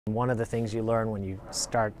One of the things you learn when you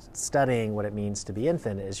start studying what it means to be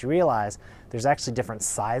infinite is you realize there's actually different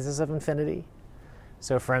sizes of infinity.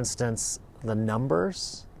 So for instance, the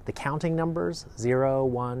numbers, the counting numbers, 0,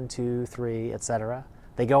 1, 2, 3, etc.,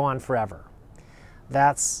 they go on forever.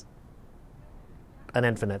 That's an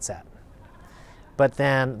infinite set. But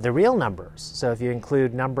then the real numbers, so if you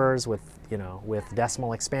include numbers with, with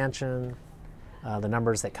decimal expansion, the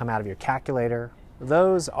numbers that come out of your calculator,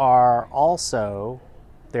 those are also,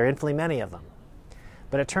 there are infinitely many of them.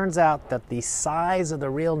 But it turns out that the size of the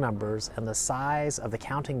real numbers and the size of the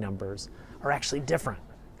counting numbers are actually different.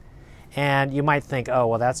 And you might think, oh,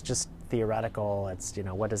 well, that's just theoretical. It's,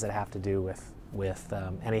 what does it have to do with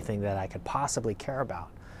anything that I could possibly care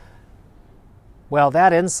about? Well,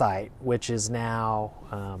 that insight, which is now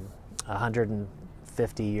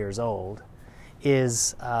 150 years old,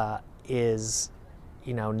 is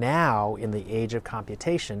now in the age of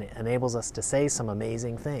computation, it enables us to say some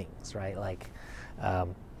amazing things, right? Like,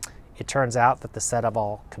 it turns out that the set of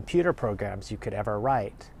all computer programs you could ever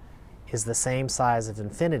write is the same size of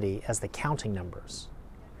infinity as the counting numbers.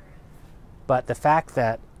 But the fact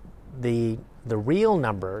that the real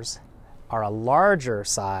numbers are a larger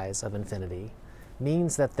size of infinity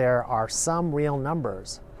means that there are some real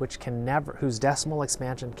numbers whose decimal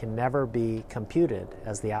expansion can never be computed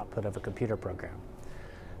as the output of a computer program.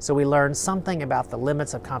 So we learn something about the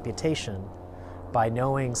limits of computation by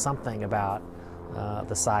knowing something about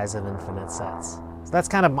the size of infinite sets. So that's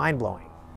kind of mind-blowing.